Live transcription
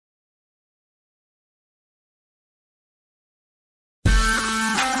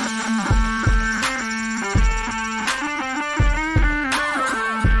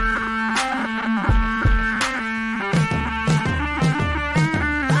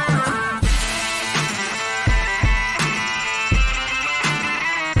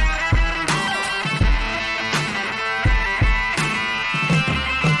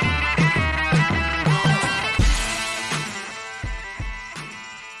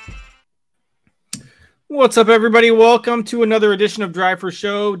What's up, everybody? Welcome to another edition of Drive for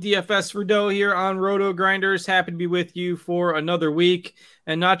Show. DFS for Dough here on Roto Grinders. Happy to be with you for another week,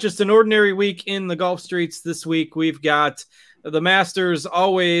 and not just an ordinary week in the golf streets. This week we've got the Masters,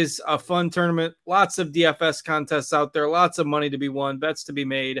 always a fun tournament, lots of DFS contests out there, lots of money to be won, bets to be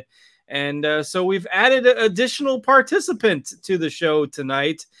made. And so we've added an additional participant to the show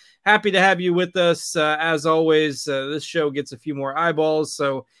tonight. Happy to have you with us. As always, this show gets a few more eyeballs,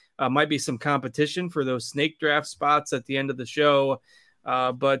 so might be some competition for those snake draft spots at the end of the show.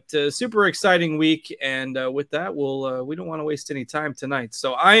 But super exciting week. And with that, we don't want to waste any time tonight.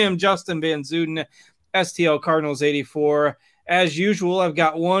 So I am Justin Van Zuden, STL Cardinals 84. As usual, I've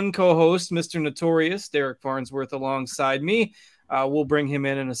got one co-host, Mr. Notorious, Derek Farnsworth, alongside me. We'll bring him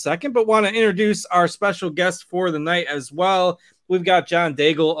in a second, but want to introduce our special guest for the night as well. We've got John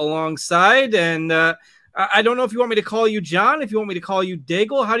Daigle alongside, and I don't know if you want me to call you John, if you want me to call you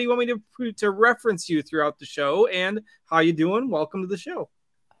Daigle. How do you want me to reference you throughout the show? And how you doing? Welcome to the show.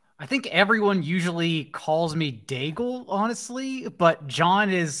 I think everyone usually calls me Daigle, honestly, but John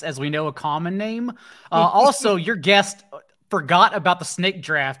is, as we know, a common name. Also, your guest forgot about the snake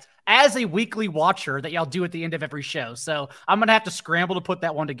draft as a weekly watcher that y'all do at the end of every show. So I'm going to have to scramble to put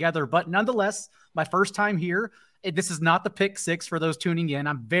that one together. But nonetheless, my first time here. This is not the pick six for those tuning in.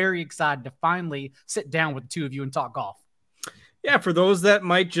 I'm very excited to finally sit down with the two of you and talk golf. Yeah, for those that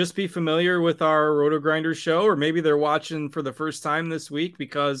might just be familiar with our Roto Grinders show, or maybe they're watching for the first time this week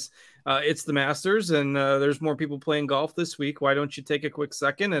because it's the Masters and there's more people playing golf this week. Why don't you take a quick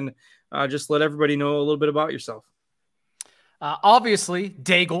second and just let everybody know a little bit about yourself? Obviously,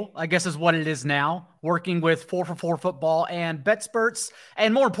 Daigle, I guess, is what it is now, working with 4for4 Football and BetSperts.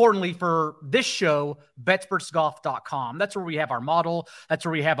 And more importantly, for this show, BetSpertsGolf.com. That's where we have our model. That's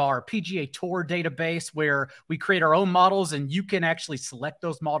where we have our PGA Tour database where we create our own models and you can actually select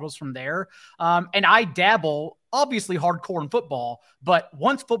those models from there. And I dabble, obviously, hardcore in football, but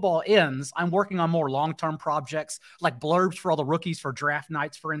once football ends, I'm working on more long-term projects like blurbs for all the rookies for draft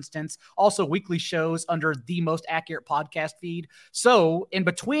nights, for instance. Also, weekly shows under the Most Accurate podcast feed. So in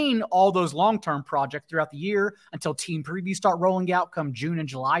between all those long-term projects throughout the year until team previews start rolling out come June and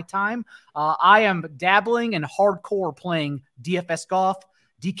July time, I am dabbling and hardcore playing DFS golf,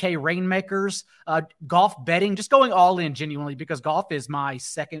 DK Rainmakers, golf betting, just going all in genuinely because golf is my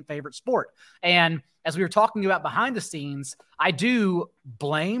second favorite sport. And as we were talking about behind the scenes, I do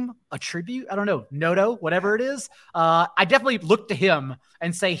attribute, I don't know, Noto, whatever it is. I definitely look to him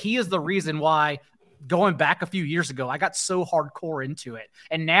and say he is the reason why going back a few years ago, I got so hardcore into it.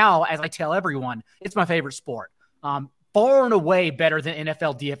 And now, as I tell everyone, it's my favorite sport. Far and away better than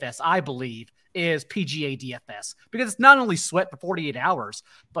NFL DFS, I believe, is PGA DFS because it's not only sweat for 48 hours,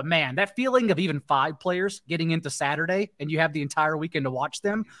 but man, that feeling of even 5 players getting into Saturday and you have the entire weekend to watch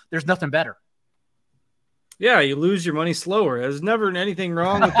them, there's nothing better. Yeah, you lose your money slower. There's never anything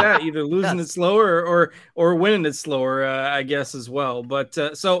wrong with that, either losing it slower or winning it slower, I guess, as well. But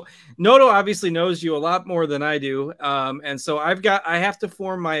so Noto obviously knows you a lot more than I do. And so I have to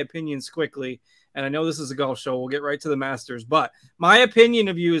form my opinions quickly. And I know this is a golf show. We'll get right to the Masters. But my opinion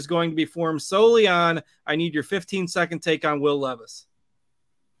of you is going to be formed solely on, I need your 15-second take on Will Levis.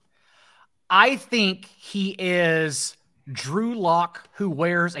 I think he is Drew Lock who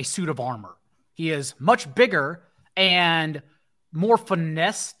wears a suit of armor. He is much bigger and more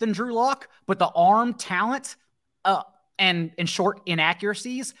finesse than Drew Lock, but the arm talent and short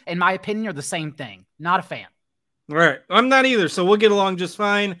inaccuracies, in my opinion, are the same thing. Not a fan. All right. I'm not either, so we'll get along just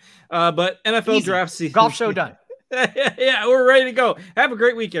fine. But NFL Easy. Draft season. Golf show done. Yeah, we're ready to go. Have a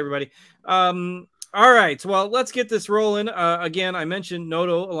great week, everybody. All right. Well, let's get this rolling. Again, I mentioned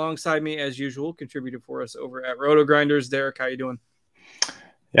Noto alongside me as usual, contributed for us over at Roto Grinders. Derek, how you doing?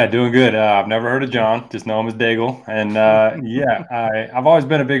 Yeah, doing good. I've never heard of John, just know him as Daigle. And I've always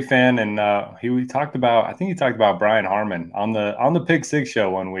been a big fan. And I think he talked about Brian Harmon on the Pick Six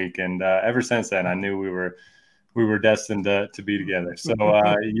show one week. And ever since then, I knew we were destined to be together. So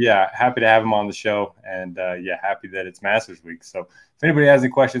happy to have him on the show. And happy that it's Masters week. So if anybody has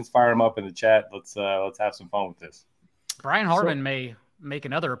any questions, fire them up in the chat. Let's have some fun with this. Brian Harmon may make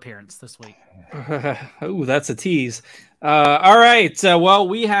another appearance this week. Ooh, that's a tease. All right. Well,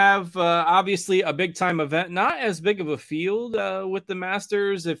 we have obviously a big time event, not as big of a field with the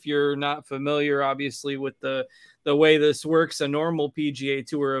Masters. If you're not familiar, obviously, with the way this works, a normal PGA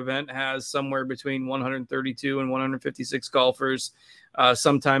Tour event has somewhere between 132 and 156 golfers,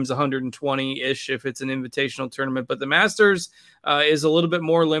 sometimes 120-ish if it's an invitational tournament. But the Masters is a little bit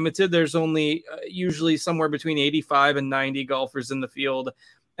more limited. There's only usually somewhere between 85 and 90 golfers in the field,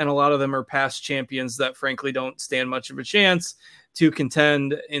 and a lot of them are past champions that frankly don't stand much of a chance. to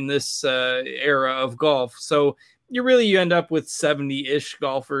contend in this era of golf. So you end up with 70-ish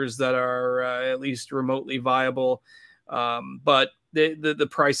golfers that are at least remotely viable. But the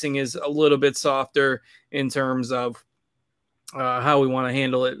pricing is a little bit softer in terms of how we want to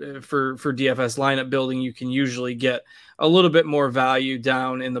handle it for DFS lineup building. You can usually get a little bit more value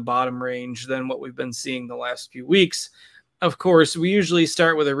down in the bottom range than what we've been seeing the last few weeks. Of course, we usually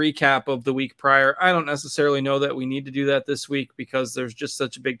start with a recap of the week prior. I don't necessarily know that we need to do that this week because there's just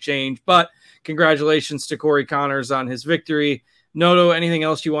such a big change, but congratulations to Corey Connors on his victory. Noto, anything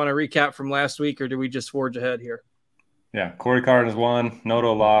else you want to recap from last week, or do we just forge ahead here? Yeah, Corey Connors won,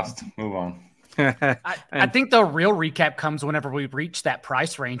 Noto lost, move on. I think the real recap comes whenever we reach that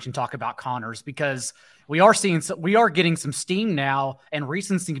price range and talk about Connors, because we are getting some steam now and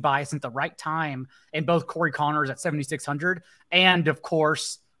recency bias at the right time in both Corey Connors at 7,600 and, of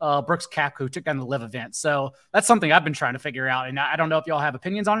course, Brooks Koepka, who took down the live event. So that's something I've been trying to figure out. And I don't know if y'all have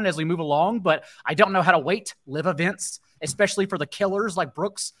opinions on it as we move along, but I don't know how to weight live events, especially for the killers like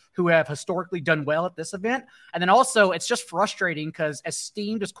Brooks, who have historically done well at this event. And then also it's just frustrating because as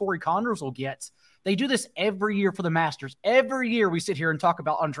steamed as Corey Connors will get, they do this every year for the Masters. Every year we sit here and talk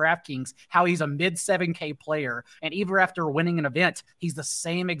about on DraftKings how he's a mid 7K player. And even after winning an event, he's the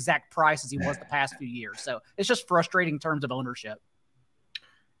same exact price as he was the past few years. So it's just frustrating in terms of ownership.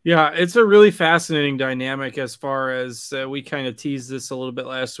 Yeah, it's a really fascinating dynamic as far as we kind of teased this a little bit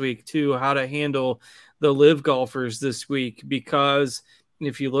last week too, how to handle the live golfers this week. Because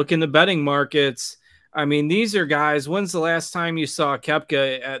if you look in the betting markets, I mean, these are guys. When's the last time you saw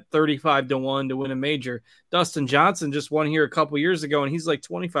Koepka at 35-1 to win a major? Dustin Johnson just won here a couple years ago, and he's like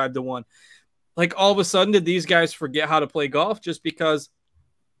 25-1. Like, all of a sudden, did these guys forget how to play golf just because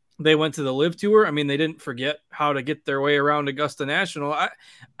they went to the live tour? I mean, they didn't forget how to get their way around Augusta National.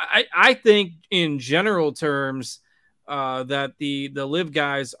 I think in general terms that the live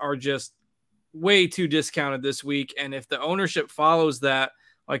guys are just way too discounted this week. And if the ownership follows that,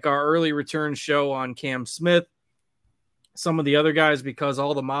 like our early return show on Cam Smith, some of the other guys, because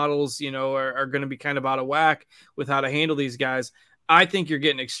all the models, are going to be kind of out of whack with how to handle these guys, I think you're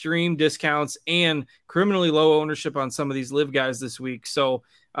getting extreme discounts and criminally low ownership on some of these live guys this week. So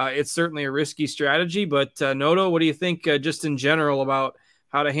it's certainly a risky strategy. But Noto, what do you think just in general about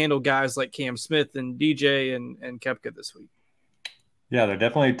how to handle guys like Cam Smith and DJ and Koepka this week? Yeah, they're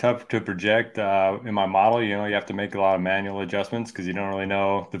definitely tough to project. In my model, you have to make a lot of manual adjustments because you don't really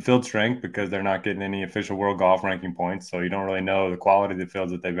know the field strength because they're not getting any official world golf ranking points. So you don't really know the quality of the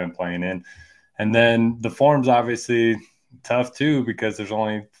fields that they've been playing in. And then the form's obviously tough too because there's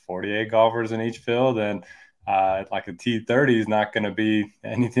only 48 golfers in each field. And like a T30 is not going to be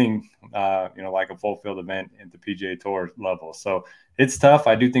anything, like a full field event at the PGA Tour level. So it's tough.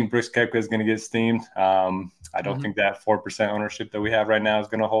 I do think Brooks Koepka is going to get steamed. I don't think that 4% ownership that we have right now is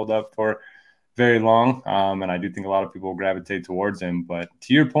going to hold up for very long. And I do think a lot of people will gravitate towards him. But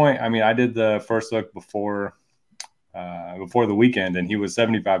to your point, I mean, I did the first look before the weekend, and he was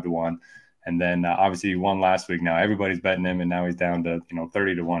 75-1. And then obviously he won last week. Now everybody's betting him, and now he's down to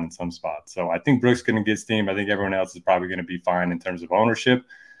 30-1 in some spots. So I think Brooks is going to get steamed. I think everyone else is probably going to be fine in terms of ownership.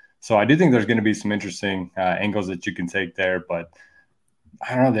 So I do think there's going to be some interesting angles that you can take there. But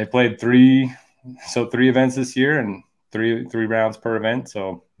I don't know. They played three events this year and three rounds per event.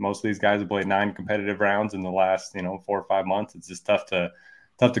 So most of these guys have played 9 competitive rounds in the last 4 or 5 months. It's just tough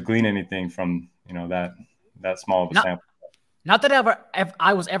to glean anything from that small of a sample. Not that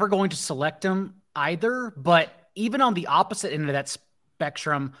I was ever going to select him either, but even on the opposite end of that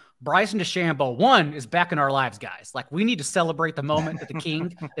spectrum, Bryson DeChambeau, one, is back in our lives, guys. Like, we need to celebrate the moment that the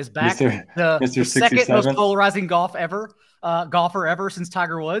king is back. The second most polarizing golfer ever since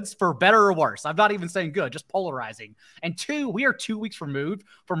Tiger Woods, for better or worse. I'm not even saying good, just polarizing. And 2, we are 2 weeks removed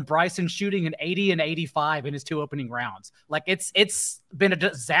from Bryson shooting an 80 and 85 in his 2 opening rounds. Like, it's been a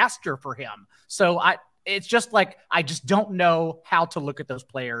disaster for him. So it's just like, I just don't know how to look at those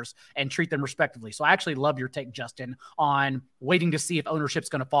players and treat them respectively. So I actually love your take, Justin, on waiting to see if ownership's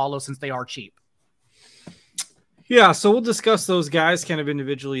going to follow since they are cheap. Yeah, so we'll discuss those guys kind of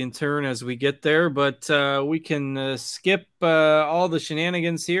individually in turn as we get there, but we can skip all the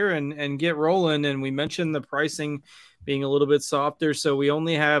shenanigans here and get rolling. And we mentioned the pricing being a little bit softer, so we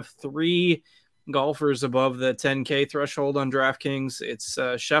only have 3 golfers above the 10K threshold on DraftKings. It's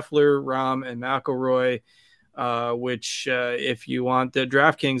Scheffler, Rahm, and McIlroy, which if you want, the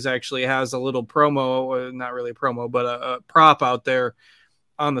DraftKings actually has a little promo, not really a promo, but a prop out there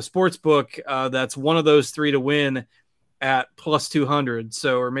on the sports book that's one of those 3 to win at plus 200,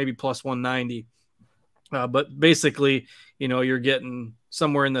 so, or maybe plus 190. But basically, you're getting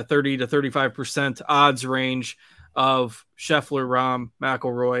somewhere in the 30 to 35% odds range of Scheffler, Rahm,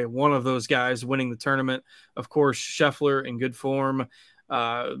 McIlroy, one of those guys winning the tournament. Of course, Scheffler in good form,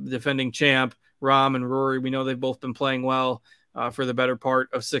 defending champ. Rahm and Rory, we know they've both been playing well for the better part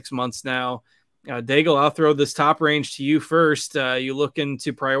of 6 months now. Daigle, I'll throw this top range to you first. You looking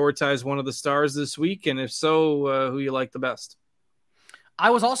to prioritize one of the stars this week? And if so, who you like the best? I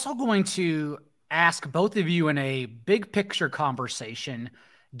was also going to ask both of you in a big picture conversation,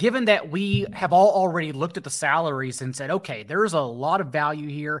 given that we have all already looked at the salaries and said, okay, there's a lot of value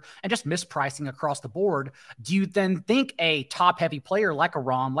here and just mispricing across the board. Do you then think a top heavy player like a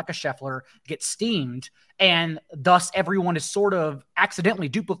Rahm, like a Scheffler gets steamed, and thus everyone is sort of accidentally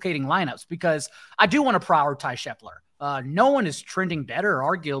duplicating lineups? Because I do want to prioritize Scheffler. No one is trending better,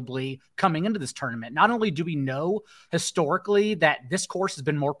 arguably, coming into this tournament. Not only do we know historically that this course has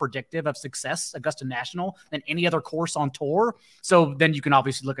been more predictive of success, Augusta National, than any other course on tour. So then you can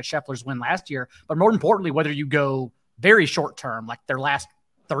obviously look at Scheffler's win last year. But more importantly, whether you go very short term, like their last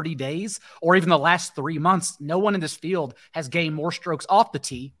 30 days or even the last 3 months, no one in this field has gained more strokes off the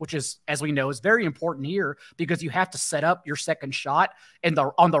tee, which is, as we know, is very important here because you have to set up your second shot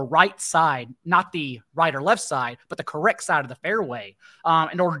on the right side, not the right or left side, but the correct side of the fairway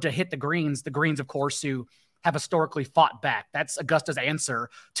in order to hit the greens, of course, who have historically fought back. That's Augusta's answer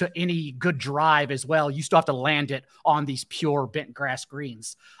to any good drive as well. You still have to land it on these pure bent grass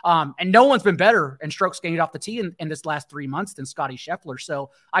greens. And no one's been better in strokes gained off the tee in this last 3 months than Scotty Scheffler. So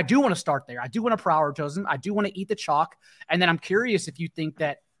I do want to start there. I do want to prioritize him. I do want to eat the chalk. And then I'm curious if you think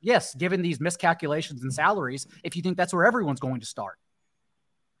that, yes, given these miscalculations in salaries, if you think that's where everyone's going to start.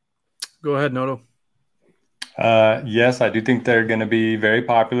 Go ahead, Noto. Yes, I do think they're going to be very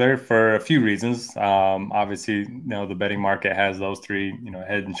popular for a few reasons. Obviously, the betting market has those three,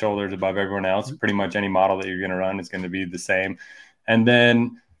 head and shoulders above everyone else. Pretty much any model that you're going to run is going to be the same. And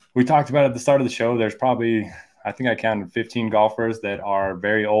then we talked about at the start of the show, there's probably, I think I counted 15 golfers that are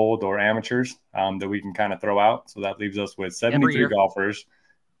very old or amateurs that we can kind of throw out. So that leaves us with 73 golfers.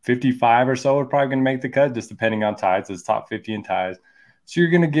 55 or so are probably going to make the cut, just depending on ties. It's top 50 in ties. So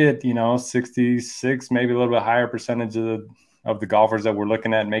you're going to get, 66, maybe a little bit higher percentage of the golfers that we're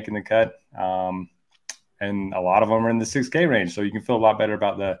looking at making the cut. And a lot of them are in the 6K range. So you can feel a lot better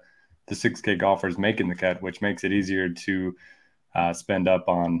about the 6K golfers making the cut, which makes it easier to spend up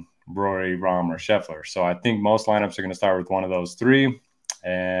on Rory, Rahm, or Scheffler. So I think most lineups are going to start with one of those three.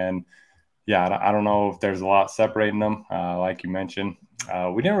 And yeah, I don't know if there's a lot separating them, like you mentioned.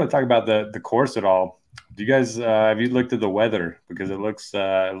 We didn't really talk about the course at all. Do you guys have you looked at the weather? Because it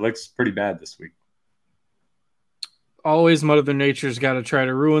looks pretty bad this week. Always Mother Nature's got to try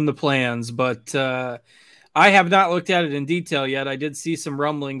to ruin the plans, but I have not looked at it in detail yet. I did see some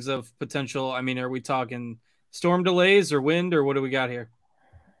rumblings of potential. I mean, are we talking storm delays or wind, or what do we got here?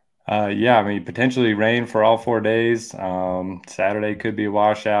 Yeah, I mean, potentially rain for all 4 days. Saturday could be a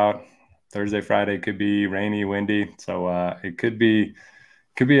washout. Thursday, Friday could be rainy, windy. So it could be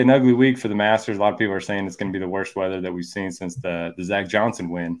an ugly week for the Masters. A lot of people are saying it's going to be the worst weather that we've seen since the Zach Johnson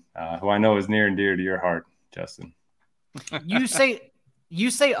win, who I know is near and dear to your heart, Justin. You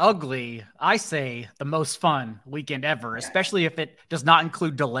say ugly. I say the most fun weekend ever, especially if it does not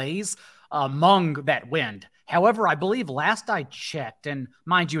include delays among that wind. However, I believe last I checked, and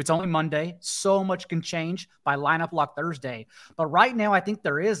mind you, it's only Monday, so much can change by lineup lock Thursday. But right now, I think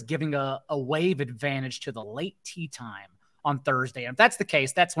there is giving a wave advantage to the late tee time on Thursday. And if that's the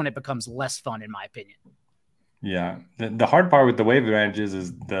case, that's when it becomes less fun, in my opinion. Yeah. The hard part with the wave advantages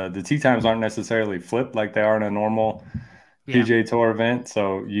is the tee times aren't necessarily flipped like they are in a normal PGA Tour event.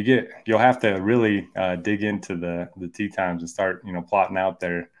 So you'll have to really dig into the tee times and start, plotting out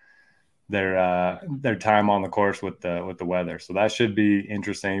their time on the course with the weather. So that should be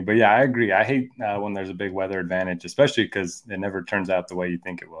interesting. But yeah, I agree. I hate when there's a big weather advantage, especially because it never turns out the way you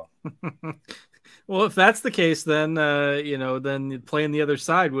think it will. Well, if that's the case, then then playing the other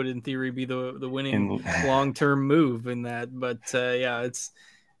side would, in theory, be the winning long-term move in that. But yeah,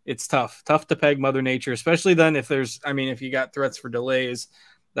 it's tough to peg Mother Nature, especially then if if you got threats for delays,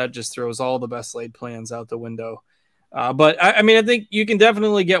 that just throws all the best laid plans out the window. But I think you can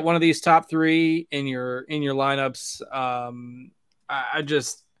definitely get one of these top three in your lineups.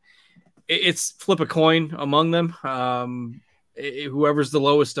 It's flip a coin among them. Whoever's the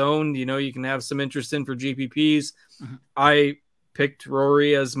lowest owned, you can have some interest in for GPPs. Mm-hmm. I picked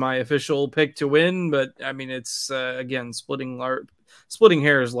Rory as my official pick to win, but it's again splitting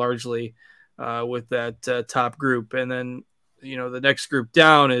hairs largely with that top group, and then the next group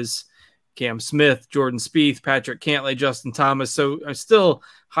down is Cam Smith, Jordan Spieth, Patrick Cantlay, Justin Thomas. So still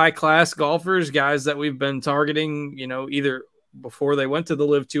high class golfers, guys that we've been targeting, either before they went to the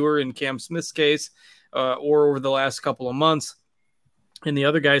Live Tour in Cam Smith's case, or over the last couple of months in the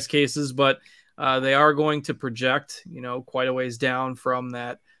other guys' cases, but they are going to project, quite a ways down from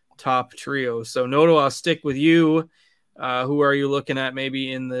that top trio. So Noto, I'll stick with you. Who are you looking at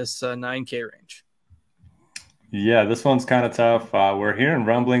maybe in this 9K range? Yeah, this one's kind of tough. We're hearing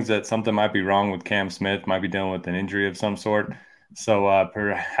rumblings that something might be wrong with Cam Smith, might be dealing with an injury of some sort. So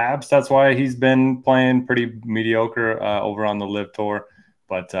perhaps that's why he's been playing pretty mediocre over on the Live Tour.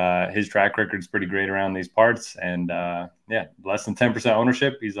 But his track record's pretty great around these parts. And less than 10%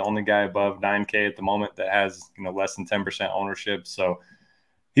 ownership. He's the only guy above 9K at the moment that has less than 10% ownership. So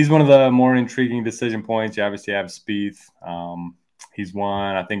he's one of the more intriguing decision points. You obviously have Spieth. He's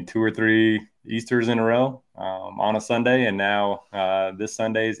won, I think, 2 or 3 Easters in a row on a Sunday, and now this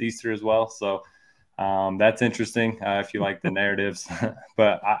Sunday is Easter as well. So that's interesting if you like the narratives.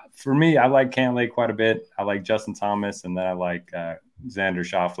 But for me, I like Cantlay quite a bit. I like Justin Thomas, and then I like Xander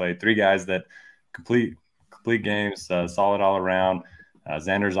Schauffele. 3 guys that complete games, solid all around.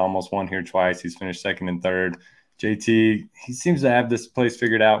 Xander's almost won here twice. He's finished second and third. JT, he seems to have this place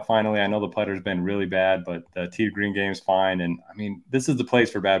figured out finally. I know the putter's been really bad, but the tee to green game's fine. And, I mean, this is the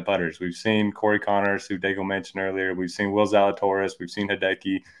place for bad putters. We've seen Corey Connors, who Dago mentioned earlier. We've seen Will Zalatoris. We've seen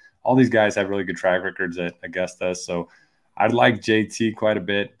Hideki. All these guys have really good track records at Augusta. So I'd like JT quite a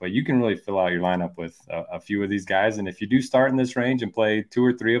bit, but you can really fill out your lineup with a few of these guys. And if you do start in this range and play 2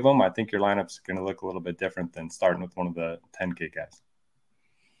 or 3 of them, I think your lineup's going to look a little bit different than starting with one of the 10K guys.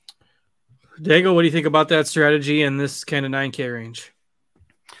 Dago, what do you think about that strategy in this kind of 9K range?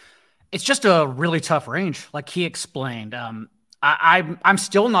 It's just a really tough range, like he explained. I'm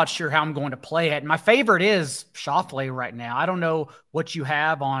still not sure how I'm going to play it. My favorite is Schauffele right now. I don't know what you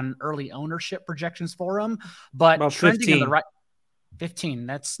have on early ownership projections for him, but about trending 15. in the right 15.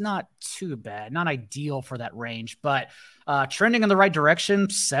 That's not too bad, not ideal for that range, but trending in the right direction.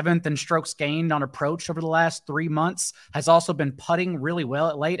 7th in strokes gained on approach over the last 3 months. Has also been putting really well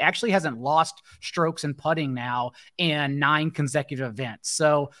at late. Actually hasn't lost strokes in putting now in 9 consecutive events.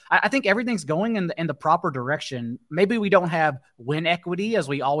 So I think everything's going in the proper direction. Maybe we don't have win equity, as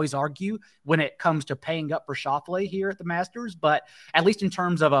we always argue, when it comes to paying up for Schauffele here at the Masters, but at least in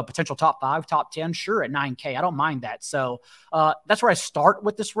terms of a potential top 5, top 10, sure, at 9K, I don't mind that. So that's where I start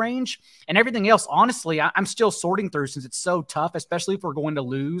with this range. And everything else, honestly, I'm still sorting through since it's so tough, especially if we're going to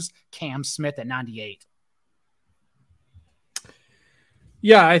lose Cam Smith at 98.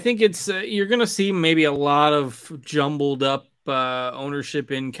 Yeah, I think it's you're going to see maybe a lot of jumbled up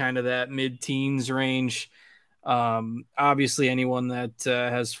ownership in kind of that mid-teens range. Obviously, anyone that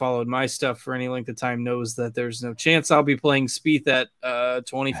has followed my stuff for any length of time knows that there's no chance I'll be playing Spieth at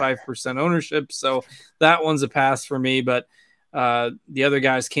 25% ownership. So that one's a pass for me. But the other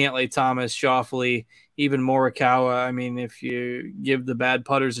guys, Cantlay, Thomas, Schauffele, even Morikawa. I mean, if you give the bad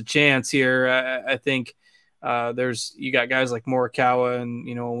putters a chance here, I think you got guys like Morikawa, and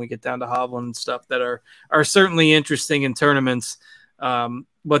when we get down to Hovland and stuff that are certainly interesting in tournaments.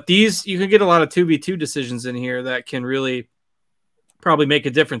 But these, you can get a lot of 2v2 decisions in here that can really probably make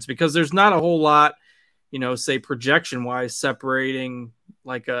a difference, because there's not a whole lot, say projection wise, separating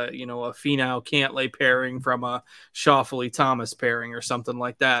like a Finau Cantlay pairing from a Schauffele Thomas pairing or something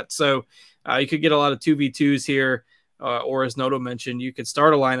like that. So you could get a lot of 2v2s here. Or as Noto mentioned, you could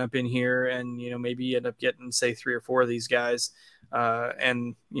start a lineup in here and, maybe you end up getting, say, 3 or 4 of these guys.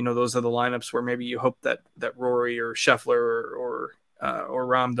 And, those are the lineups where maybe you hope that Rory or Scheffler or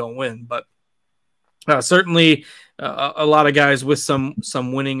Rahm don't win. But certainly a lot of guys with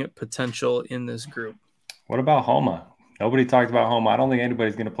some winning potential in this group. What about Homa? Nobody talked about Homa. I don't think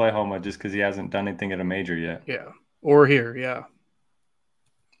anybody's going to play Homa just because he hasn't done anything at a major yet. Yeah. Or here, yeah.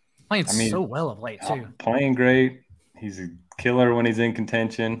 Playing so well of late, too. Playing great. He's a killer when he's in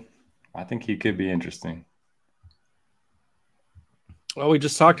contention. I think he could be interesting. Well, we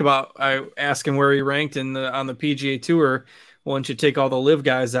just talked about asking where he ranked on the PGA Tour once you take all the live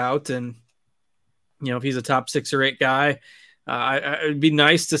guys out, and if he's a top 6 or 8 guy, it'd be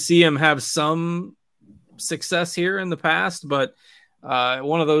nice to see him have some success here in the past. But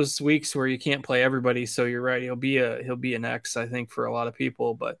one of those weeks where you can't play everybody, so you're right, he'll be an X, I think, for a lot of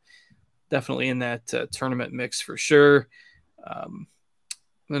people, but definitely in that tournament mix for sure.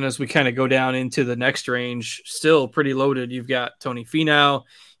 And as we kind of go down into the next range, still pretty loaded. You've got Tony Finau,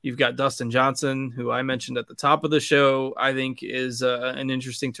 you've got Dustin Johnson, who I mentioned at the top of the show, I think is an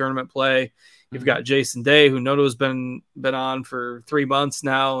interesting tournament play. You've got Jason Day, who Noto's been on for 3 months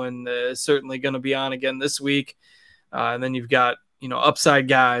now, and is certainly going to be on again this week. And then you've got upside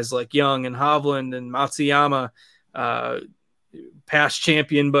guys like Young and Hovland and Matsuyama, past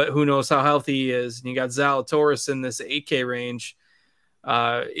champion, but who knows how healthy he is. And you got Zalatoris in this 8K range.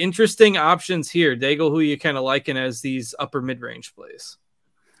 Interesting options here. Daigle, who you kind of liking as these upper mid-range plays?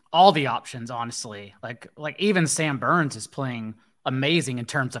 All the options, honestly. Like even Sam Burns is playing amazing in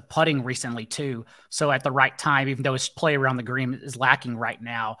terms of putting recently too. So at the right time, even though his play around the green is lacking right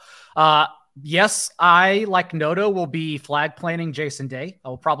now. Yes, I, like Noto, will be flag planning Jason Day. I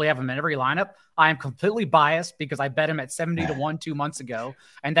will probably have him in every lineup. I am completely biased because I bet him at 70 to 1 2 months ago.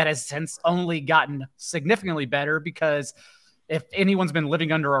 And that has since only gotten significantly better because if anyone's been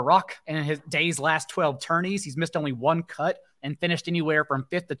living under a rock in his Day's last 12 tourneys, he's missed only one cut and finished anywhere from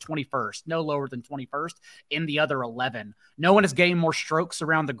 5th to 21st, no lower than 21st in the other 11. No one has gained more strokes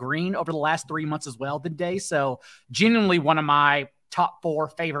around the green over the last 3 months as well than Day. So genuinely one of my top 4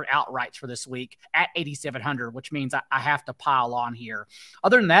 favorite outrights for this week at 8,700, which means I have to pile on here.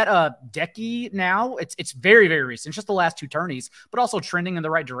 Other than that, Decky now, it's very, very recent, just the last 2 tourneys, but also trending in the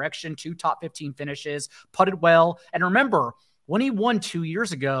right direction. 2 top 15 finishes, putted well. And remember, when he won 2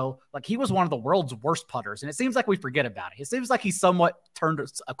 years ago, like he was one of the world's worst putters. And it seems like we forget about it. It seems like he's somewhat turned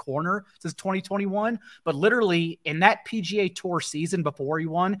a corner since 2021. But literally in that PGA Tour season before he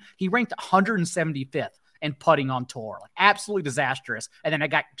won, he ranked 175th in putting on tour. Like absolutely disastrous. And then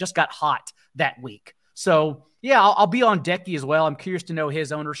it just got hot that week. So yeah, I'll be on Decky as well. I'm curious to know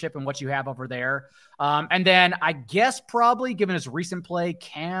his ownership and what you have over there. And then I guess probably given his recent play,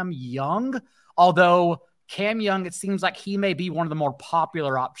 Cam Young, although Cam Young, it seems like he may be one of the more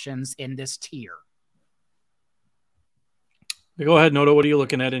popular options in this tier. Go ahead, Noto. What are you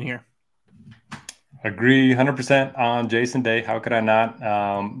looking at in here? Agree 100% on Jason Day. How could I not?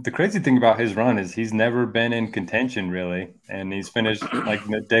 The crazy thing about his run is he's never been in contention, really. And he's finished, like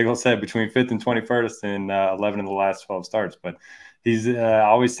Daigle said, between 5th and 21st in 11 of the last 12 starts. But he's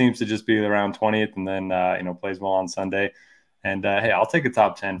always seems to just be around 20th and then, plays well on Sunday. And, hey, I'll take a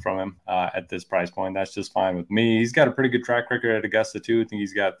top 10 from him at this price point. That's just fine with me. He's got a pretty good track record at Augusta, too. I think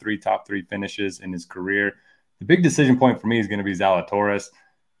he's got 3 top 3 finishes in his career. The big decision point for me is going to be Zalatoris.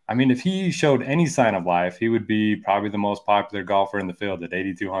 I mean, if he showed any sign of life, he would be probably the most popular golfer in the field at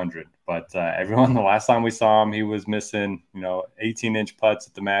 8,200. But everyone, the last time we saw him, he was missing, 18-inch putts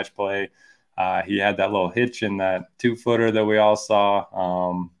at the match play. He had that little hitch in that 2-footer that we all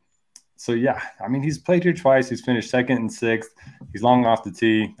saw. So, yeah, I mean, he's played here twice. He's finished 2nd and 6th. He's long off the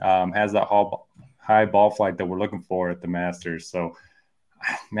tee, has that high ball flight that we're looking for at the Masters. So,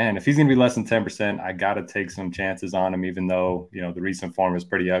 man, if he's going to be less than 10%, I got to take some chances on him, even though, the recent form is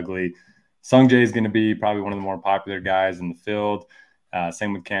pretty ugly. Sung Jae is going to be probably one of the more popular guys in the field.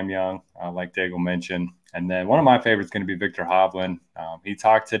 Same with Cam Young, like Daigle mentioned. And then one of my favorites is going to be Victor Hovland. He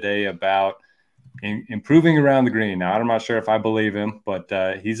talked today about improving around the green. Now, I'm not sure if I believe him, but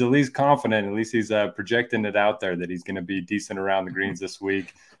he's at least confident. At least he's projecting it out there that he's going to be decent around the greens this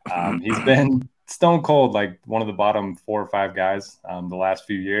week. He's been stone cold, like one of the bottom 4 or 5 guys the last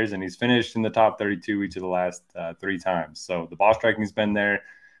few years, and he's finished in the top 32 each of the last 3 times. So the ball striking has been there.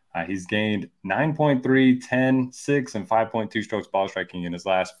 He's gained 9.3, 10, 6, and 5.2 strokes ball striking in his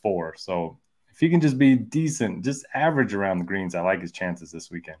last 4. So if he can just be decent, just average around the greens, I like his chances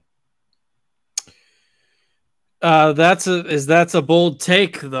this weekend. That's a bold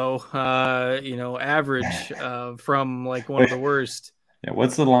take though. Average from like one of the worst. Yeah,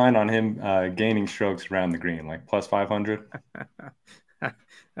 what's the line on him gaining strokes around the green? Like plus 500?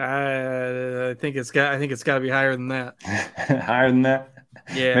 I think it's got to be higher than that. Higher than that?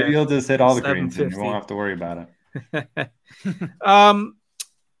 Yeah. Maybe he'll just hit all the greens and you won't have to worry about it.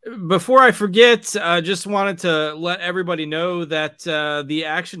 Before I forget, just wanted to let everybody know that the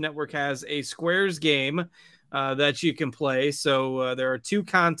Action Network has a Squares game that you can play. So there are 2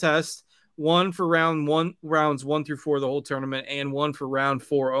 contests. One for rounds 1 through 4 the whole tournament, and one for round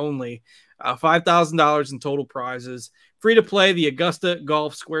 4 only. $5,000 in total prizes. Free to play the Augusta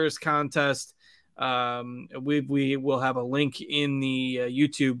Golf Squares contest. We will have a link in the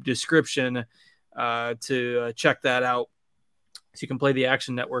YouTube description to check that out. So you can play the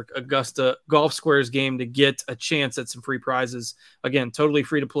Action Network Augusta Golf Squares game to get a chance at some free prizes. Again, totally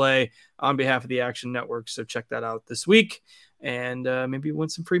free to play on behalf of the Action Network. So check that out this week and maybe win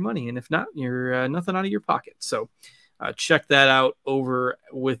some free money. And if not, you're nothing out of your pocket. So check that out over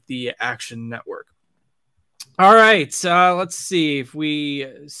with the Action Network. All right. Let's see if we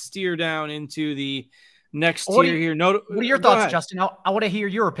steer down into the next tier here. What are your thoughts, Justin? I want to hear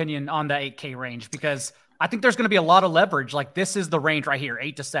your opinion on the 8K range because I think there's going to be a lot of leverage. Like this is the range right here,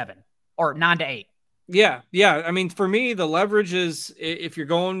 8 to 7 or 9 to 8. Yeah. I mean, for me, the leverage is if you're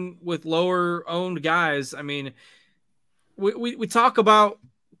going with lower owned guys. I mean, we talk about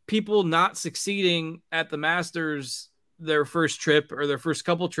people not succeeding at the Masters their first trip or their first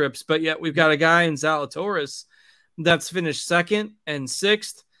couple trips, but yet we've got a guy in Zalatoris that's finished second and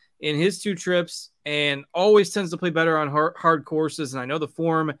sixth in his 2 trips and always tends to play better on hard courses. And I know the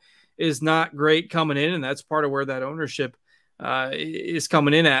form is not great coming in, and that's part of where that ownership is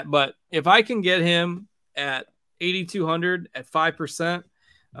coming in at. But if I can get him at 8,200 at 5%,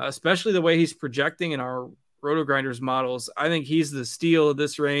 especially the way he's projecting in our Roto Grinders models, I think he's the steal of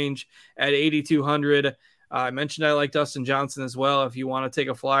this range at 8,200. I mentioned I like Dustin Johnson as well. If you want to take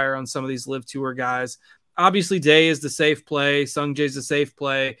a flyer on some of these Live Tour guys, obviously Day is the safe play. Sung Jae's the safe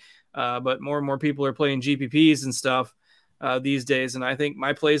play. But more and more people are playing GPPs and stuff these days. And I think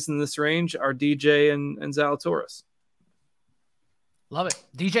my plays in this range are DJ and Zalatoris. Love it.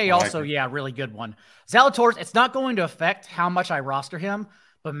 DJ also, yeah, really good one. Zalatoris, it's not going to affect how much I roster him,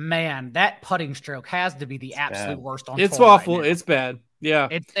 but man, that putting stroke has to be the absolute worst on It's awful. Right, it's bad. Yeah.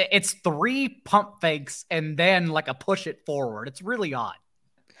 It's 3 pump fakes and then like a push it forward. It's really odd.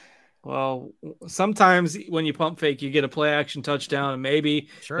 Well, sometimes when you pump fake, you get a play action touchdown, and maybe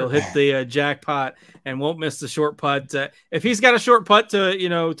he'll hit the jackpot and won't miss the short putt. If he's got a short putt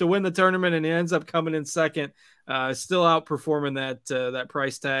to win the tournament and he ends up coming in second, still outperforming that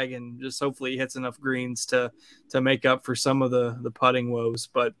price tag, and just hopefully he hits enough greens to make up for some of the putting woes.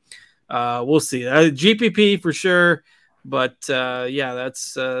 But we'll see. GPP for sure. But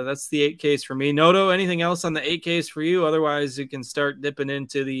that's the 8Ks for me. Noto, anything else on the 8Ks for you? Otherwise, you can start dipping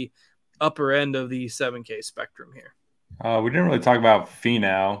into the upper end of the 7K spectrum here. We didn't really talk about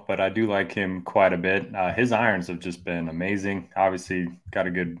Finau, but I do like him quite a bit. His irons have just been amazing. Obviously, got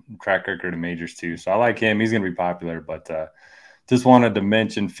a good track record in majors too, so I like him. He's going to be popular, but just wanted to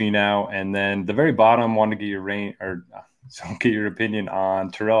mention Finau. And then the very bottom, wanted to get your opinion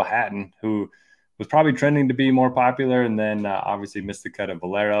on Tyrrell Hatton, who was probably trending to be more popular, and then obviously missed the cut at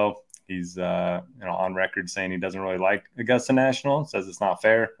Valero. He's on record saying he doesn't really like Augusta National, says it's not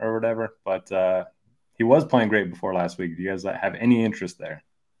fair or whatever. But he was playing great before last week. Do you guys have any interest there?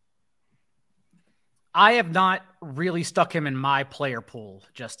 I have not really stuck him in my player pool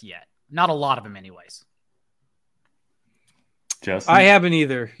just yet. Not a lot of them, anyways. Justin? I haven't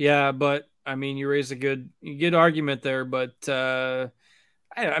either. Yeah, but I mean, you raise a good argument there. But I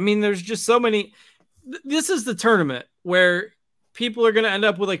mean, there's just so many. This is the tournament where people are going to end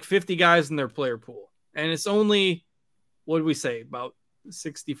up with like 50 guys in their player pool. And it's only, what did we say, about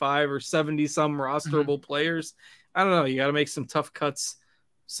 65 or 70 some rosterable players. I don't know. You got to make some tough cuts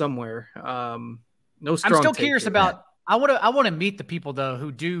somewhere. No strong. I'm still curious about, I want to meet the people though,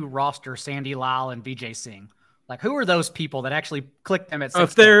 who do roster Sandy Lyle and Vijay Singh. Like, who are those people that actually click them at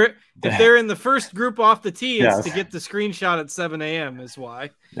 6? If they're in the first group off the tee, it's to get the screenshot at 7 a.m. is why.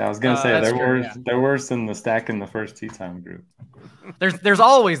 Yeah, I was gonna say they're worse than the stack in the first tee time group. There's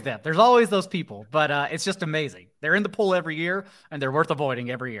always them. There's always those people, but it's just amazing. They're in the pool every year, and they're worth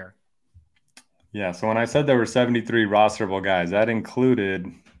avoiding every year. Yeah. So when I said there were 73 rosterable guys, that included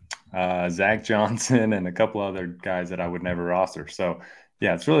Zach Johnson and a couple other guys that I would never roster. So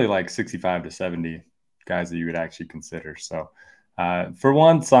yeah, it's really like 65 to 70 guys that you would actually consider. So for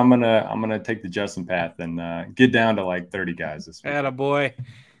once, I'm gonna take the Justin path and get down to like 30 guys this week. Attaboy.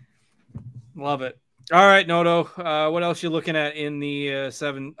 Love it. All right, Noto. What else you looking at in the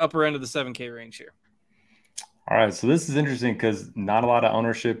upper end of the 7K range here? All right, so this is interesting because not a lot of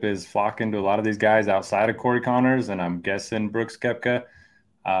ownership is flocking to a lot of these guys outside of Corey Connors, and I'm guessing Brooks Koepka.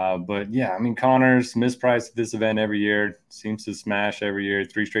 But yeah, I mean, Connors mispriced at this event every year, seems to smash every year,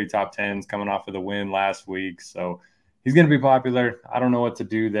 3 straight top 10s coming off of the win last week. So he's going to be popular. I don't know what to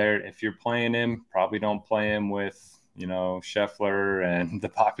do there. If you're playing him, probably don't play him with, Scheffler and the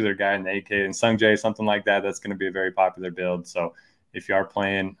popular guy in the AK and Sung Jae, something like that. That's going to be a very popular build. So if you are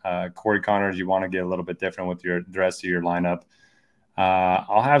playing Corey Connors, you want to get a little bit different with the rest of your lineup.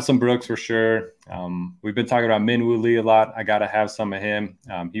 I'll have some Brooks for sure. We've been talking about Min Woo Lee a lot. I got to have some of him.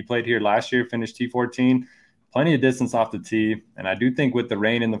 He played here last year, finished T14, plenty of distance off the tee. And I do think with the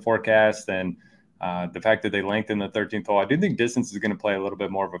rain in the forecast and the fact that they lengthened the 13th hole, I do think distance is going to play a little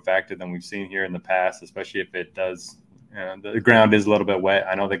bit more of a factor than we've seen here in the past, especially if it does. The ground is a little bit wet.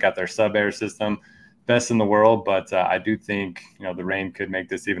 I know they got their sub-air system, best in the world, but I do think, the rain could make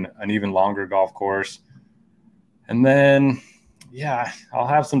this an even longer golf course. And then, yeah, I'll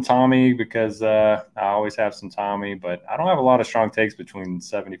have some Tommy because I always have some Tommy, but I don't have a lot of strong takes between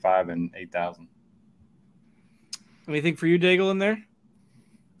 75 and 8,000. Anything for you, Daigle, in there?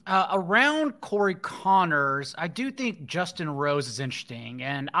 Around Corey Connors, I do think Justin Rose is interesting.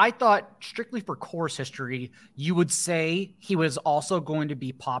 And I thought strictly for course history, you would say he was also going to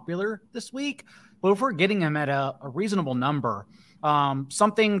be popular this week. But if we're getting him at a reasonable number,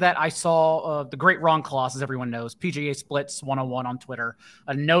 Something that I saw, the great Ron Kloss, as everyone knows, PGA Splits 101 on Twitter,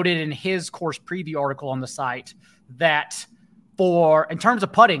 noted in his course preview article on the site that in terms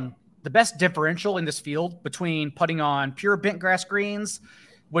of putting, the best differential in this field between putting on pure bent grass greens,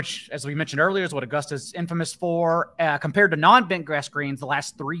 which, as we mentioned earlier, is what Augusta is infamous for, compared to non-bent grass greens the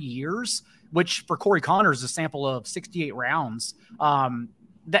last 3 years, which for Corey Conners is a sample of 68 rounds.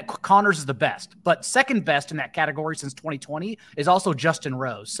 That Conners is the best, but second best in that category since 2020 is also Justin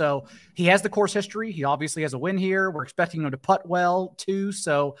Rose. So he has the course history. He obviously has a win here. We're expecting him to putt well too.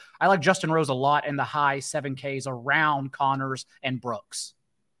 So I like Justin Rose a lot in the high 7Ks around Conners and Brooks.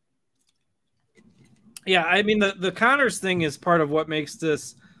 Yeah, I mean, the Conners thing is part of what makes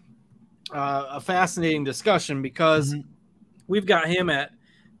this a fascinating discussion, because we've got him at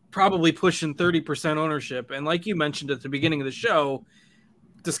probably pushing 30% ownership. And like you mentioned at the beginning of the show,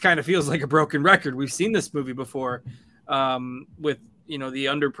 this kind of feels like a broken record. We've seen this movie before, with, the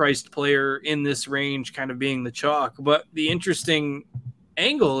underpriced player in this range kind of being the chalk. But the interesting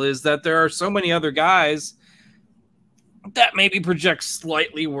angle is that there are so many other guys that maybe project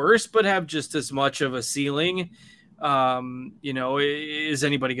slightly worse, but have just as much of a ceiling. Is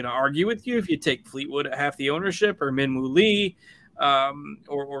anybody going to argue with you if you take Fleetwood at half the ownership, or Minwoo Lee,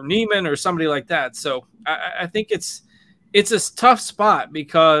 or Neiman, or somebody like that? So I think it's a tough spot,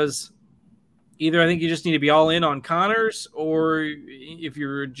 because either I think you just need to be all in on Conners, or if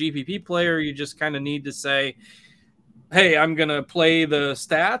you're a GPP player, you just kind of need to say, hey, I'm going to play the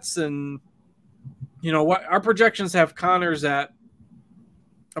stats. And what our projections have Conners at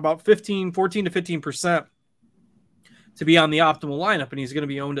about 14 to 15% to be on the optimal lineup, and he's going to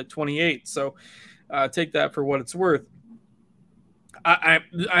be owned at 28. So take that for what it's worth. I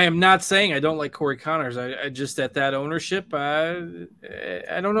am not saying I don't like Corey Conners. I just, at that ownership, I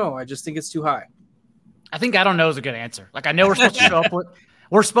don't know. I just think it's too high. I think I don't know is a good answer. Like, I know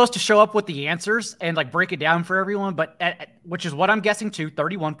we're supposed to show up with the answers and like break it down for everyone, but which is what I'm guessing too,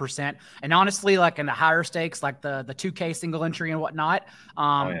 31%. And honestly, like in the higher stakes, like the 2K single entry and whatnot,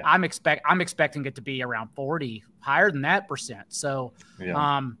 I'm expecting it to be around 40, higher than that percent. So,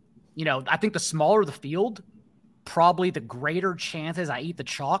 I think the smaller the field, probably the greater chances I eat the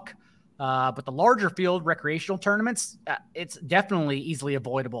chalk. But the larger field recreational tournaments, it's definitely easily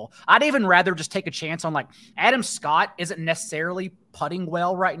avoidable. I'd even rather just take a chance on, like, Adam Scott isn't necessarily putting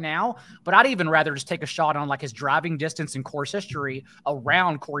well right now, but I'd even rather just take a shot on like his driving distance and course history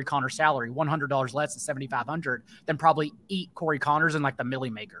around Corey Conners' salary, $100 less than 7,500, than probably eat Corey Conners in like the Millie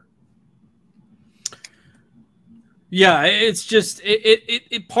Maker. Yeah, it's just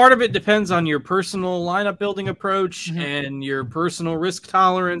it part of it depends on your personal lineup building approach and your personal risk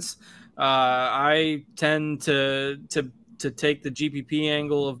tolerance. I tend to take the GPP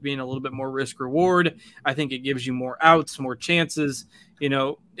angle of being a little bit more risk reward. I think it gives you more outs, more chances.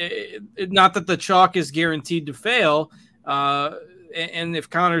 Not that the chalk is guaranteed to fail. And if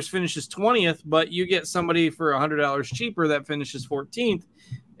Conners finishes 20th, but you get somebody for $100 cheaper that finishes 14th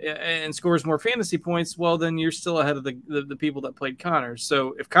and scores more fantasy points, well, then you're still ahead of the people that played Conners.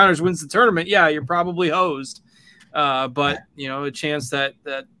 So if Conners wins the tournament, yeah, you're probably hosed. But a chance that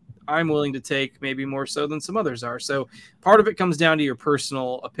I'm willing to take, maybe more so than some others are. So part of it comes down to your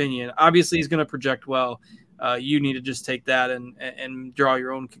personal opinion. Obviously, he's going to project well. You need to just take that and draw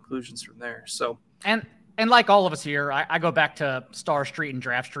your own conclusions from there. So and like all of us here, I go back to Star Street and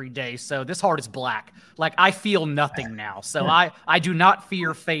Draft Street days. So this heart is black. Like, I feel nothing now. So I do not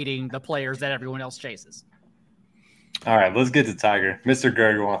fear fading the players that everyone else chases. All right, let's get to Tiger. Mr.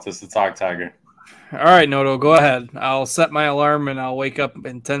 Gerger wants us to talk Tiger. All right, Noto, go ahead. I'll set my alarm and I'll wake up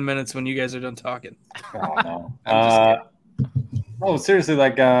in 10 minutes when you guys are done talking. Oh, no. No, seriously,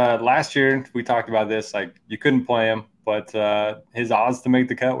 like last year we talked about this. Like, you couldn't play him, but his odds to make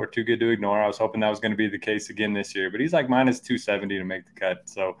the cut were too good to ignore. I was hoping that was going to be the case again this year, but he's like minus 270 to make the cut.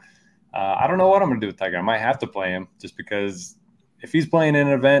 So I don't know what I'm going to do with Tiger. I might have to play him just because if he's playing in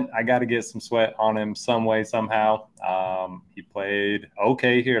an event, I got to get some sweat on him some way, somehow. He played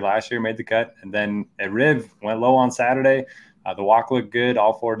okay here last year, made the cut, and then at Riv went low on Saturday. The walk looked good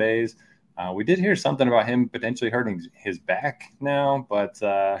all 4 days. We did hear something about him potentially hurting his back now, but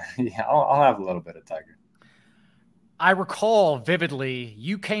yeah, I'll have a little bit of Tiger. I recall vividly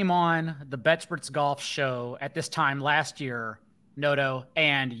you came on the BetSports Golf show at this time last year, Noto,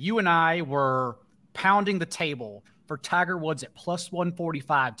 and you and I were pounding the table for Tiger Woods at plus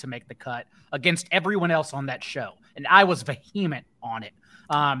 145 to make the cut against everyone else on that show. And I was vehement on it.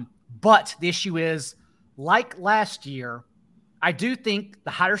 But the issue is, like last year, I do think the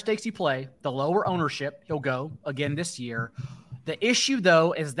higher stakes you play, the lower ownership he'll go again this year. The issue,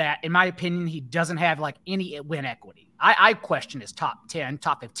 though, is that, in my opinion, he doesn't have like any win equity. I question his top 10,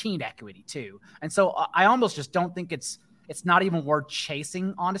 top 15 equity too. And so I almost just don't think it's not even worth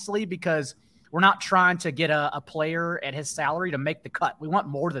chasing, honestly, because we're not trying to get a player at his salary to make the cut. We want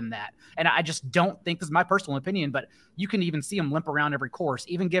more than that. And I just don't think, this is my personal opinion, but you can even see him limp around every course,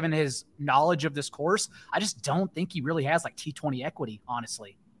 even given his knowledge of this course. I just don't think he really has like T20 equity,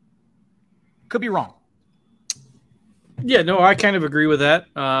 honestly. Could be wrong. Yeah, no, I kind of agree with that.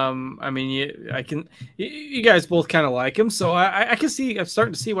 I mean, you guys both kind of like him, so I can see. I'm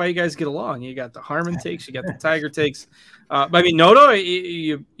starting to see why you guys get along. You got the Harmon takes, you got the Tiger takes. I mean, Noto,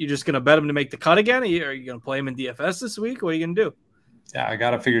 you just gonna bet him to make the cut again? Are you gonna play him in DFS this week? What are you gonna do? Yeah, I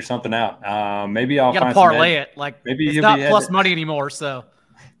got to figure something out. Maybe I'll gotta find parlay it. Like maybe it's he'll not be plus money anymore. So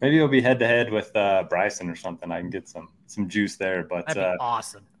maybe he'll be head to head with Bryson or something. I can get some juice there. But that'd be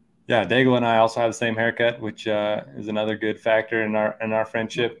awesome. Yeah, Daigle and I also have the same haircut, which is another good factor in our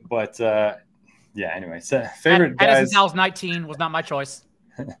friendship. But yeah, anyway, so favorite guys. Addison Towles 19 was not my choice.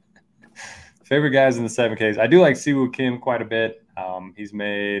 Favorite guys in the 7Ks. I do like Siwoo Kim quite a bit. He's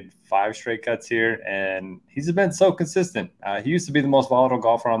made 5 straight cuts here, and he's been so consistent. He used to be the most volatile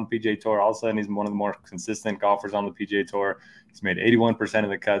golfer on the PGA Tour. All of a sudden, he's one of the more consistent golfers on the PGA Tour. He's made 81% of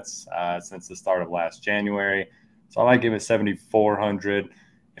the cuts since the start of last January. So I like him at 7,400.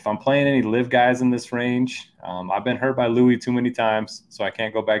 If I'm playing any live guys in this range, I've been hurt by Louis too many times, so I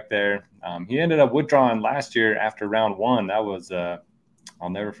can't go back there. He ended up withdrawing last year after round 1. That was I'll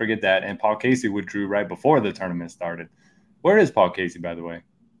never forget that. And Paul Casey withdrew right before the tournament started. Where is Paul Casey, by the way?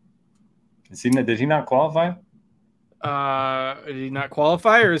 Did he not qualify? Did he not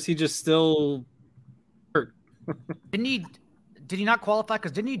qualify, or is he just still hurt? Did he not qualify?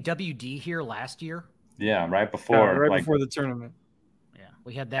 Because didn't he WD here last year? Yeah, right before. Before the tournament. Yeah,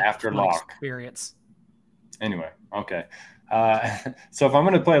 we had that after lock experience. Anyway, okay. So if I'm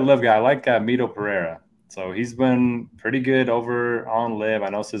going to play a live guy, I like Mito Pereira. So he's been pretty good over on live. I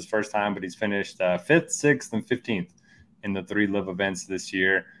know it's his first time, but he's finished 5th, 6th, and 15th in the 3 live events this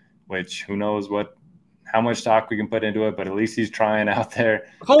year, which who knows how much stock we can put into it, but at least he's trying out there.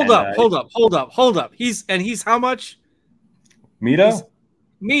 Hold up. He's how much?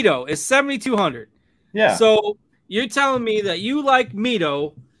 Mito is 7,200. Yeah. So you're telling me that you like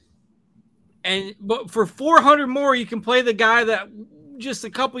Mito, but for 400 more, you can play the guy that just a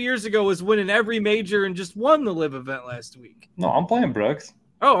couple years ago was winning every major and just won the live event last week. No, I'm playing Brooks.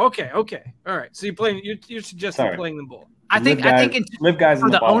 Oh, okay. All right. So you're suggesting playing them both. I think live guys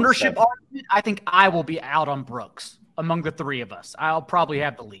for the ownership argument, I think I will be out on Brooks among the 3 of us. I'll probably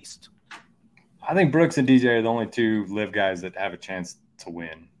have the least. I think Brooks and DJ are the only 2 live guys that have a chance to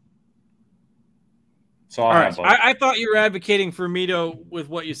win. So I thought you were advocating for Mito with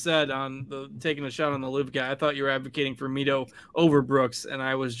what you said on the taking a shot on the live guy. I thought you were advocating for Mito over Brooks, and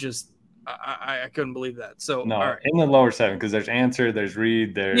I was just I couldn't believe that. So no, in the lower 7, because there's Answer, there's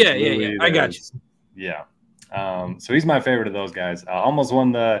Reed, there's Louis, I got you. Yeah. So he's my favorite of those guys. Almost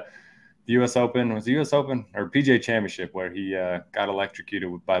won the U.S. Open. Was the U.S. Open or PGA Championship where he got electrocuted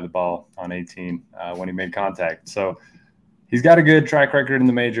by the ball on 18 when he made contact. So he's got a good track record in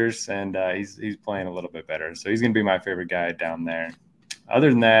the majors, and he's playing a little bit better. So he's going to be my favorite guy down there. Other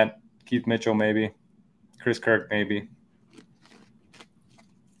than that, Keith Mitchell maybe, Chris Kirk maybe.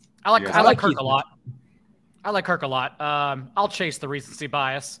 I like Kirk a lot. I like Kirk a lot. I'll chase the recency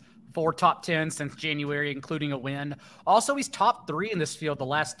bias. 4 top 10 since January, including a win. Also, he's top 3 in this field the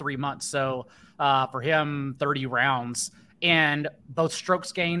last 3 months. So for him, 30 rounds. And both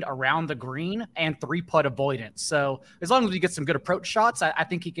strokes gained around the green and 3-putt avoidance. So as long as he gets some good approach shots, I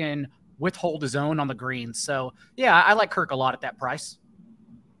think he can withhold his own on the green. So, yeah, I like Kirk a lot at that price.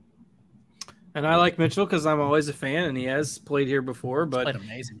 And I like Mitchell because I'm always a fan, and he has played here before. But played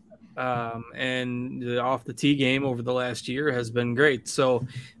amazing. And the off the tee game over the last year has been great. So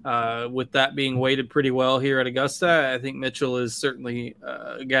with that being weighted pretty well here at Augusta, I think Mitchell is certainly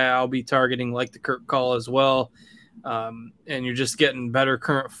a guy I'll be targeting like the Kirk call as well. And you're just getting better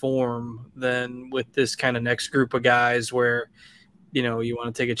current form than with this kind of next group of guys where, you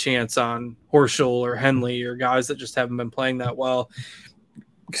want to take a chance on Horschel or Henley or guys that just haven't been playing that well.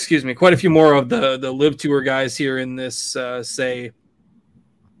 Excuse me, quite a few more of the Live Tour guys here in this, say,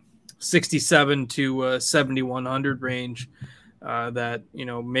 67 to 7,100 range that,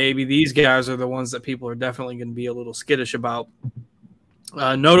 maybe these guys are the ones that people are definitely going to be a little skittish about.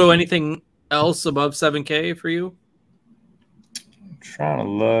 Noto, anything else above 7K for you? I'm trying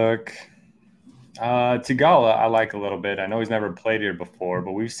to look. Tigala, I like a little bit. I know he's never played here before,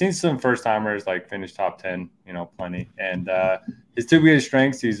 but we've seen some first timers like finish top 10, plenty. And his 2 biggest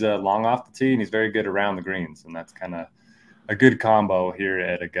strengths, he's long off the tee and he's very good around the greens. And that's kind of a good combo here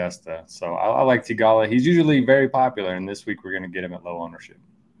at Augusta. So I like Tigala. He's usually very popular, and this week we're going to get him at low ownership.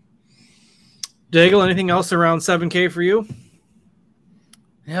 Daigle, anything else around 7K for you?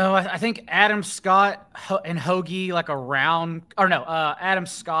 No, I think Adam Scott and Hoagie Adam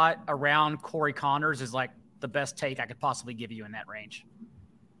Scott around Corey Connors is like the best take I could possibly give you in that range.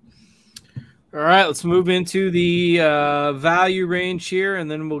 All right, let's move into the value range here,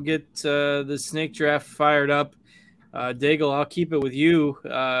 and then we'll get the snake draft fired up. Daigle, I'll keep it with you.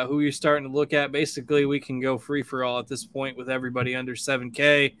 Who you're starting to look at? Basically, we can go free for all at this point with everybody under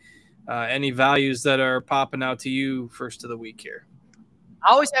 7K. Any values that are popping out to you first of the week here?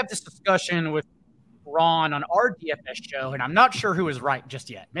 I always have this discussion with Ron on our DFS show, and I'm not sure who is right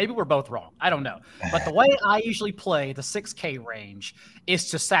just yet. Maybe we're both wrong. I don't know. But the way I usually play the 6K range is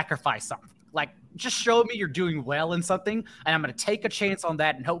to sacrifice something. Like, just show me you're doing well in something, and I'm going to take a chance on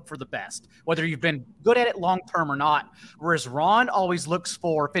that and hope for the best, whether you've been good at it long-term or not. Whereas Ron always looks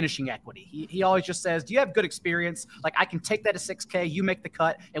for finishing equity. He always just says, do you have good experience? Like, I can take that to 6K, you make the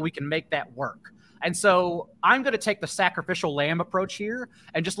cut, and we can make that work. And so I'm going to take the sacrificial lamb approach here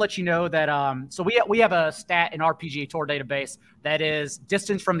and just let you know that so we have a stat in our PGA Tour database that is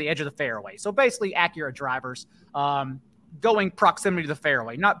distance from the edge of the fairway. So basically accurate drivers going proximity to the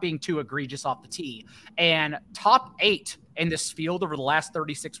fairway, not being too egregious off the tee. And top 8 in this field over the last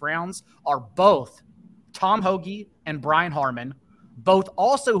 36 rounds are both Tom Hoagie and Brian Harman, both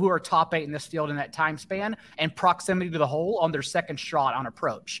also who are top 8 in this field in that time span and proximity to the hole on their second shot on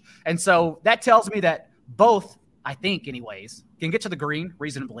approach. And so that tells me that both, I think anyways, can get to the green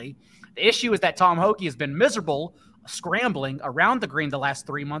reasonably. The issue is that Tom Hoagie has been miserable scrambling around the green the last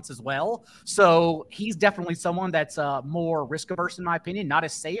 3 months as well. So he's definitely someone that's more risk averse in my opinion, not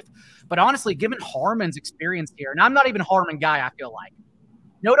as safe. But honestly, given Harman's experience here, and I'm not even a Harman guy, I feel like.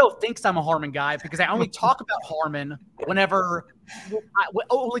 Noto thinks I'm a Harman guy because I only talk about Harman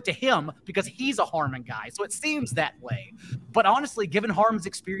only to him because he's a Harman guy. So it seems that way. But honestly, given Harman's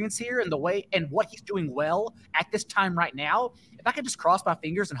experience here and the way and what he's doing well at this time right now, if I could just cross my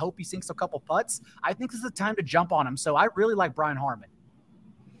fingers and hope he sinks a couple putts, I think this is the time to jump on him. So I really like Brian Harman.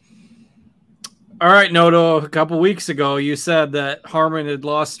 All right, Noto, a couple weeks ago, you said that Harman had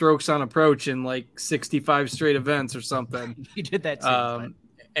lost strokes on approach in like 65 straight events or something. He did that too.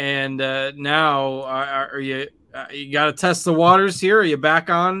 And now are you got to test the waters here? Are you back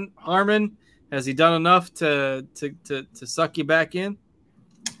on Harman? Has he done enough to suck you back in?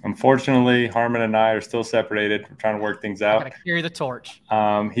 Unfortunately, Harman and I are still separated. We're trying to work things out. Got to carry the torch.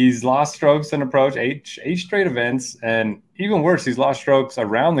 He's lost strokes in approach, eight straight events, and even worse, he's lost strokes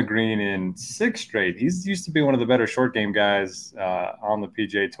around the green in 6 straight. He's used to be one of the better short game guys on the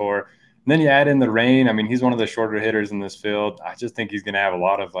PGA Tour. And then you add in the rain. I mean, he's one of the shorter hitters in this field. I just think he's going to have a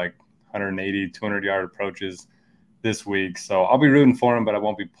lot of like 180, 200-yard approaches this week. So I'll be rooting for him, but I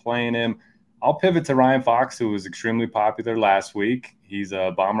won't be playing him. I'll pivot to Ryan Fox, who was extremely popular last week. He's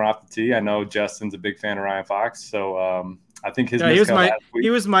a bomber off the tee. I know Justin's a big fan of Ryan Fox, so I think his he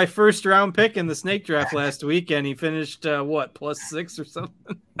was my first round pick in the snake draft last week, and he finished +6 or something.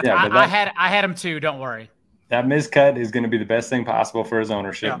 Yeah, but I had him too. Don't worry. That miscut is going to be the best thing possible for his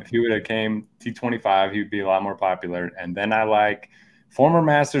ownership. Yeah. If he would have came T25, he would be a lot more popular. And then I like former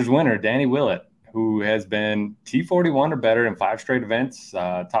Masters winner Danny Willett, who has been T41 or better in 5 straight events,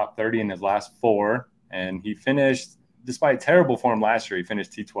 top 30 in his last 4. And he finished, despite terrible form last year, he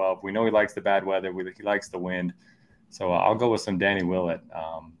finished T12. We know he likes the bad weather. He likes the wind. So I'll go with some Danny Willett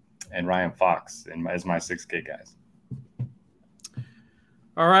and Ryan Fox as my 6K guys.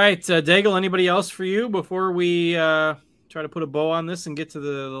 All right, Daigle, anybody else for you before we try to put a bow on this and get to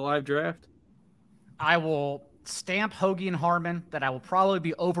the live draft? I will stamp Hoagie and Harman that I will probably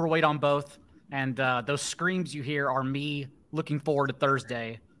be overweight on both. And those screams you hear are me looking forward to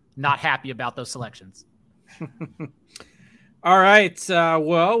Thursday, not happy about those selections. All right.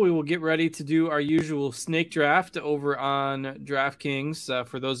 Well, we will get ready to do our usual snake draft over on DraftKings.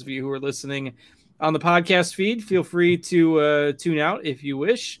 For those of you who are listening on the podcast feed, feel free to tune out if you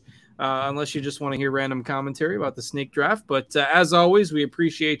wish, unless you just want to hear random commentary about the snake draft. But as always, we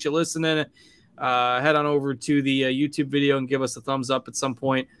appreciate you listening. Head on over to the YouTube video and give us a thumbs up at some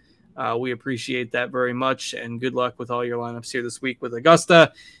point. We appreciate that very much, and good luck with all your lineups here this week with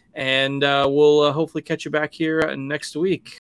Augusta. And we'll hopefully catch you back here next week.